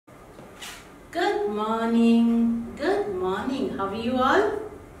Good morning. Good morning. How are you all?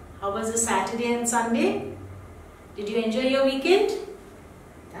 How was the Saturday and Sunday? Did you enjoy your weekend?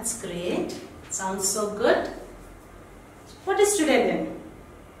 That's great. Sounds so good. What is today then?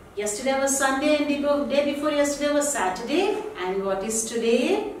 Yesterday was Sunday and the day before yesterday was Saturday. And what is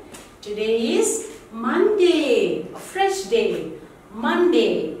today? Today is Monday. A fresh day.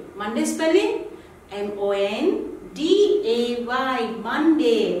 Monday. Monday spelling? M-O-N-D-A-Y.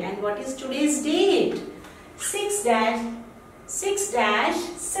 Monday. And what is today's date?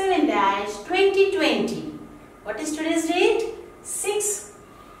 6-7-2020. What is today's date? 6.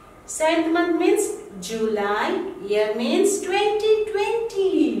 7th month means July. Year means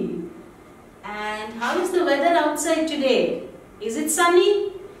 2020. And how is the weather outside today? Is it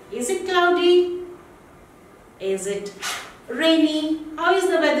sunny? Is it cloudy? Is it rainy? How is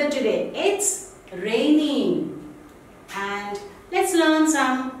the weather today? It's rainy. And let's learn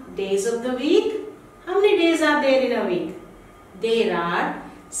some days of the week. How many days are there in a week? There are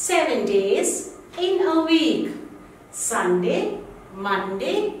 7 days in a week. Sunday,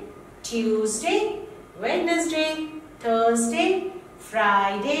 Monday, Tuesday, Wednesday, Thursday,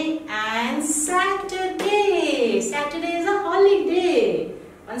 Friday and Saturday. Saturday is a holiday.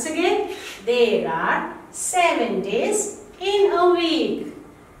 Once again, there are 7 days in a week.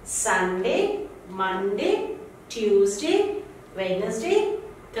 Sunday, Monday, Tuesday, Wednesday,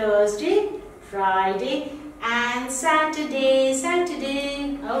 Thursday, Friday and Saturday.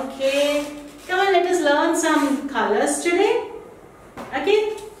 Okay. Come on, let us learn some colors today.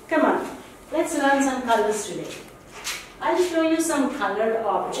 Okay. Come on. Let's learn some colors today. I'll show you some colored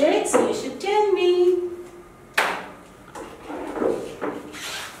objects. You should tell me.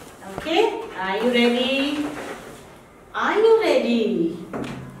 Okay. Are you ready? Are you ready?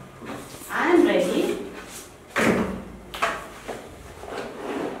 I'm ready.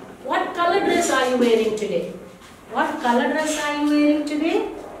 What color dress are you wearing today? What color dress are you wearing today?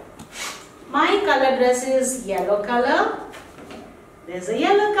 My color dress is yellow color. There's a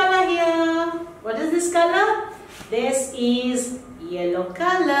yellow color here. What is this color? This is yellow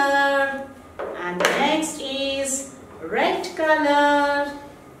color. And next is red color.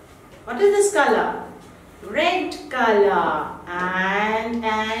 What is this color? Red color. And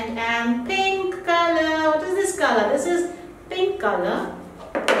pink color. What is this color? This is pink color.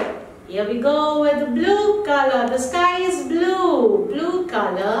 Here we go with the blue color. The sky is blue. Blue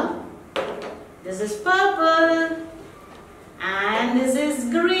color. This is purple. And this is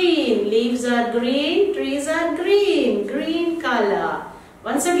green. Leaves are green. Trees are green. Green color.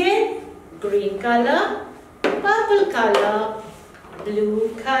 Once again, green color, purple color,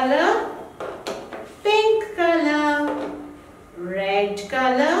 blue color, pink color, red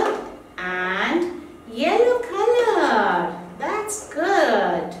color and yellow color. That's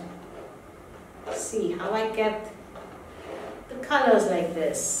good. See how I kept the colors like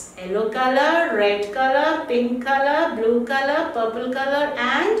this. Yellow color, red color, pink color, blue color, purple color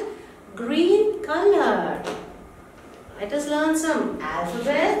and green color. Let us learn some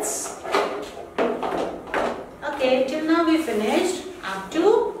alphabets. Okay, till now we finished up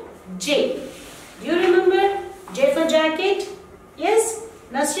to J. Do you remember J for jacket? Yes,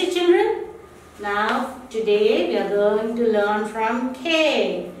 nursery children? Now today we are going to learn from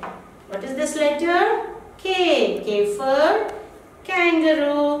K. What is this letter? K. K for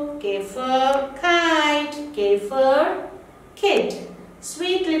kangaroo, K for kite, K for kid,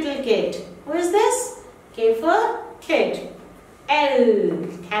 sweet little kid. Who is this? K for kid. L,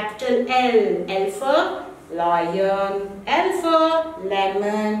 capital L, L for lion, L for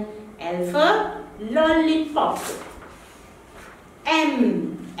lemon, L for lollipop.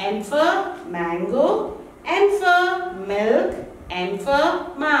 M, M for mango, M for milk, M for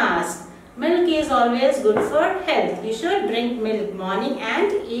mask. Milk is always good for health. You should drink milk morning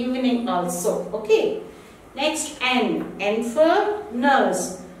and evening also. Okay. Next N. N for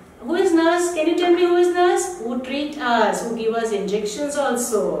nurse. Who is nurse? Can you tell me who is nurse? Who treat us, who give us injections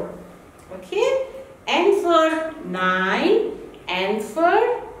also. Okay. N for 9. N for,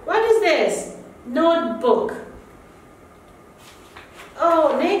 what is this? Notebook.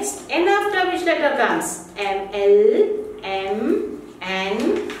 Oh, next N after which letter comes? M, L, M,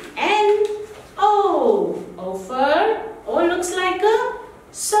 N, N, O. O for, O looks like a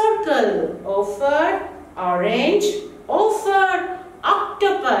circle. O for orange. O for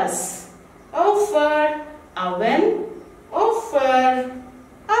octopus. O for oven. O for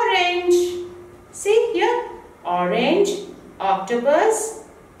orange. See here, orange, octopus,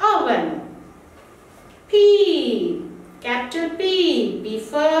 oven. P, capital P. P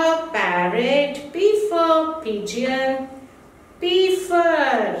for parrot. P for pigeon. P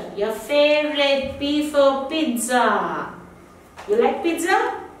for your favorite take P for pizza. You like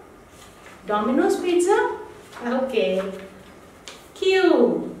pizza? Domino's pizza? Okay.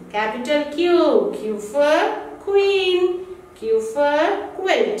 Q, capital Q. Q for queen. Q for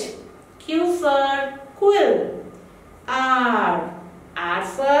quilt. Q for quill. R. R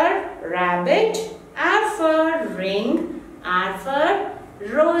for rabbit. R for ring. R for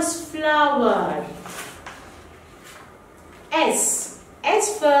rose flower. S.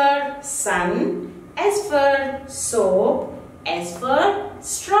 S for sun. S for soap. S for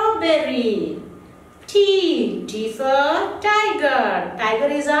strawberry. T. T for tiger. Tiger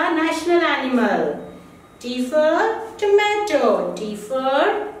is our national animal. T for tomato. T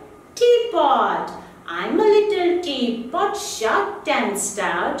for teapot. I'm a little teapot, short and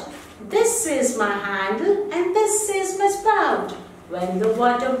stout. This is my handle and this is my spout. When the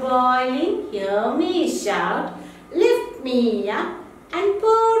water boiling, hear me shout. Lift me up and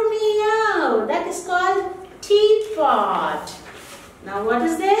pour me out. That is called teapot. Now what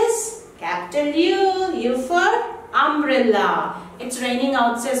is this? Capital U. U for umbrella. It's raining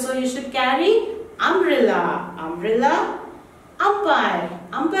outside, so you should carry umbrella. Umbrella. Umpire.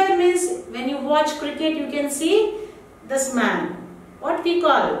 Umpire means when you watch cricket, you can see this man. What we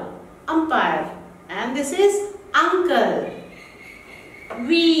call? Umpire. And this is uncle.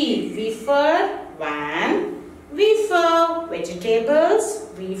 V. V for van. V for vegetables.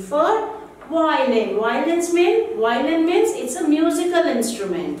 V for violin. Violin means it's a musical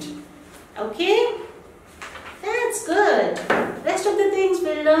instrument. Okay? That's good. Rest of the things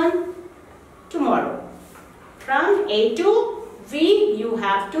we'll learn tomorrow. From A to V, you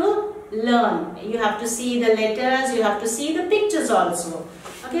have to learn. You have to see the letters. You have to see the pictures also.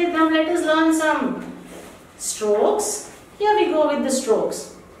 Okay, now let us learn some strokes. Here we go with the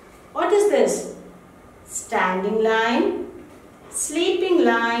strokes. What is this? Standing line, sleeping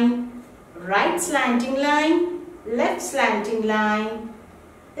line, right slanting line, left slanting line.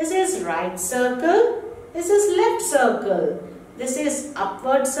 This is right circle. This is left circle. This is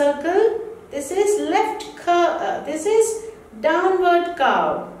upward circle. This is left curve. This is downward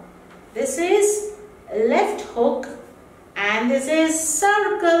curve. This is left hook. And this is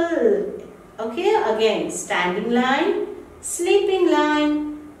circle. Okay, again standing line, sleeping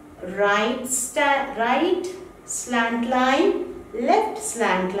line, right slant line, left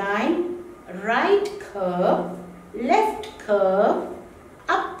slant line, right curve, left curve,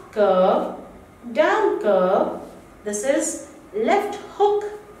 up curve, down curve. This is left hook.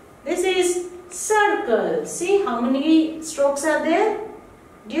 This is circle. See how many strokes are there?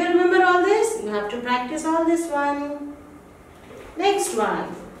 Do you remember all this? You have to practice all this one. Next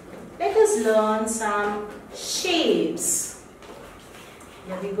one. Let us learn some shapes.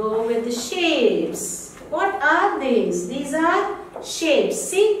 Here we go with the shapes. What are these? These are shapes.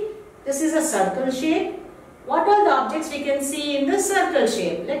 See, this is a circle shape. What are the objects we can see in the circle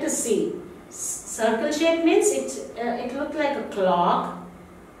shape? Let us see. Circle shape means it looks like a clock.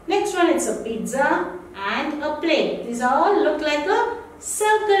 Next one, it's a pizza and a plate. These all look like a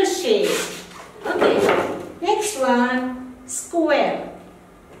circle shape. Okay. Next one, square.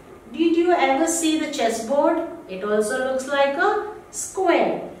 Did you ever see the chessboard? It also looks like a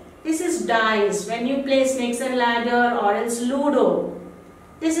square. This is dice. When you play snakes and ladder or else Ludo.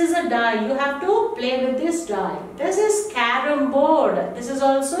 This is a die. You have to play with this die. This is carom board. This is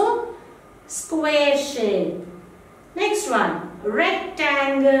also square shape. Next one,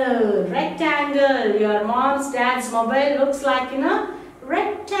 rectangle. Rectangle. Your mom's, dad's mobile looks like in a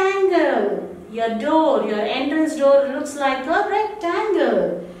rectangle. Your door, your entrance door looks like a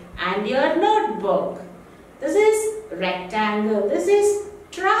rectangle. And your notebook. This is rectangle. This is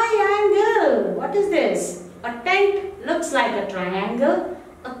triangle. What is this? A tent looks like a triangle.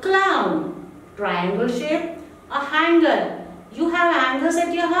 A clown, triangle shape. A hanger. You have hangers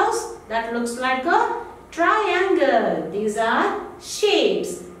at your house? That looks like a triangle. These are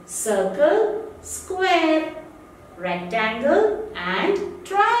shapes. Circle, square, rectangle and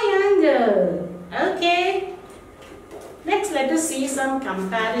triangle. Okay. Next, let us see some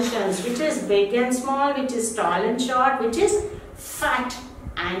comparisons. Which is big and small, which is tall and short, which is fat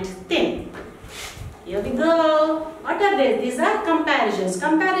and thin. Here we go. What are they? These are comparisons.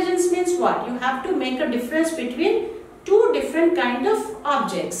 Comparisons means what? You have to make a difference between two different kind of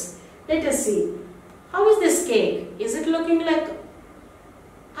objects. Let us see. How is this cake? Is it looking like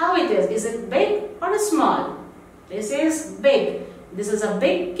how it is? Is it big or small? This is big. This is a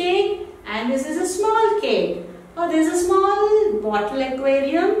big cake and this is a small cake. Oh, there is a small bottle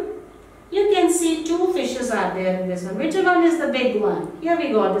aquarium. You can see two fishes are there in this one. Which one is the big one? Here we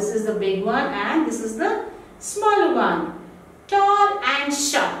go. This is the big one and this is the smaller one. Tall and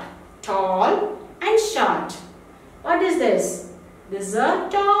short. Tall This is a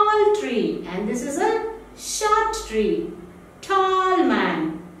tall tree and this is a short tree. Tall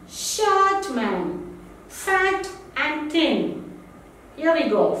man, short man, fat and thin. Here we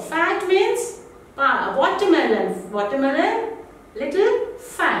go. Fat means watermelon. Watermelon, little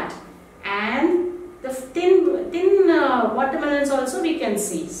fat. And the thin watermelons also we can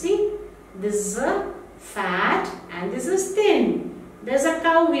see. See, this is a fat and this is thin. There's a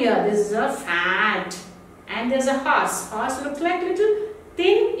cow here. This is a fat. And there's a horse. Horse looks like little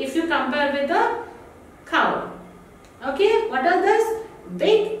thin if you compare with the cow. Okay, what are those?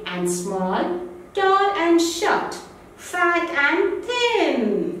 Big and small, tall and short, fat and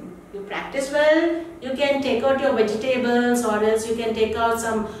thin. You practice well. You can take out your vegetables or else you can take out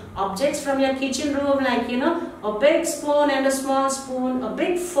some objects from your kitchen room like a big spoon and a small spoon, a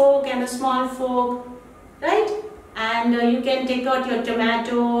big fork and a small fork, right? And you can take out your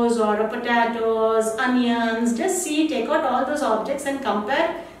tomatoes or potatoes, onions. Just see, take out all those objects and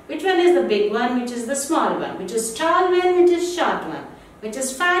compare which one is the big one, which is the small one, which is tall one, which is short one, which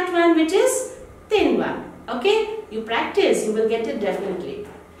is fat one, which is thin one. Okay, you practice, you will get it definitely.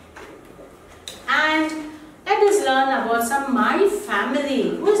 And let us learn about my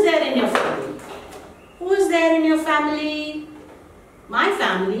family. Who is there in your family? Who is there in your family? My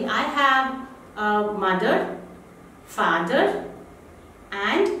family, I have a mother, father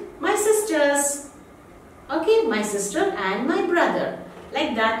and my sisters. Okay, my sister and my brother.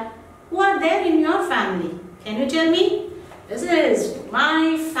 Like that. Who are there in your family? Can you tell me? This is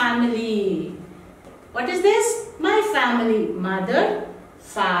my family. What is this? My family. Mother,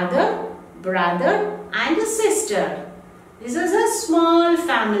 father, brother and a sister. This is a small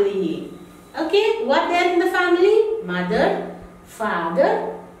family. Okay, what there in the family? Mother,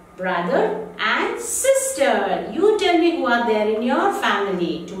 father, brother and sister. You tell me who are there in your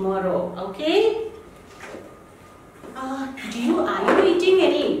family tomorrow. Okay? Are you eating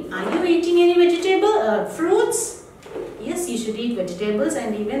any vegetable fruits? Yes, you should eat vegetables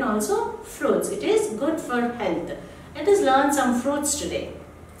and even also fruits. It is good for health. Let us learn some fruits today.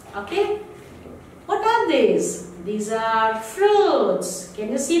 Okay? What are these? These are fruits.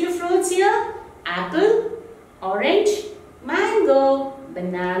 Can you see the fruits here? Apple, orange, mango,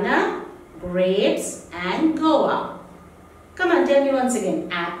 banana, grapes and guava. Come on, tell me once again.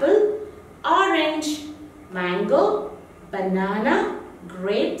 Apple, orange, mango, banana,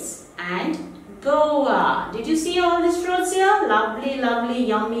 grapes and guava. Did you see all these fruits here? Lovely, lovely,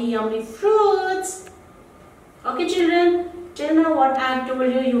 yummy, yummy fruits. Okay, children. Till now what I have told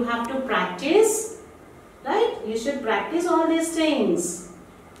you, you have to practice. Right? You should practice all these things.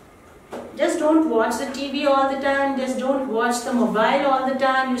 Just don't watch the TV all the time. Just don't watch the mobile all the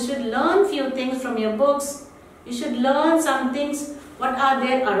time. You should learn few things from your books. You should learn some things what are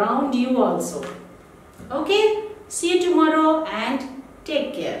there around you also. Okay? See you tomorrow.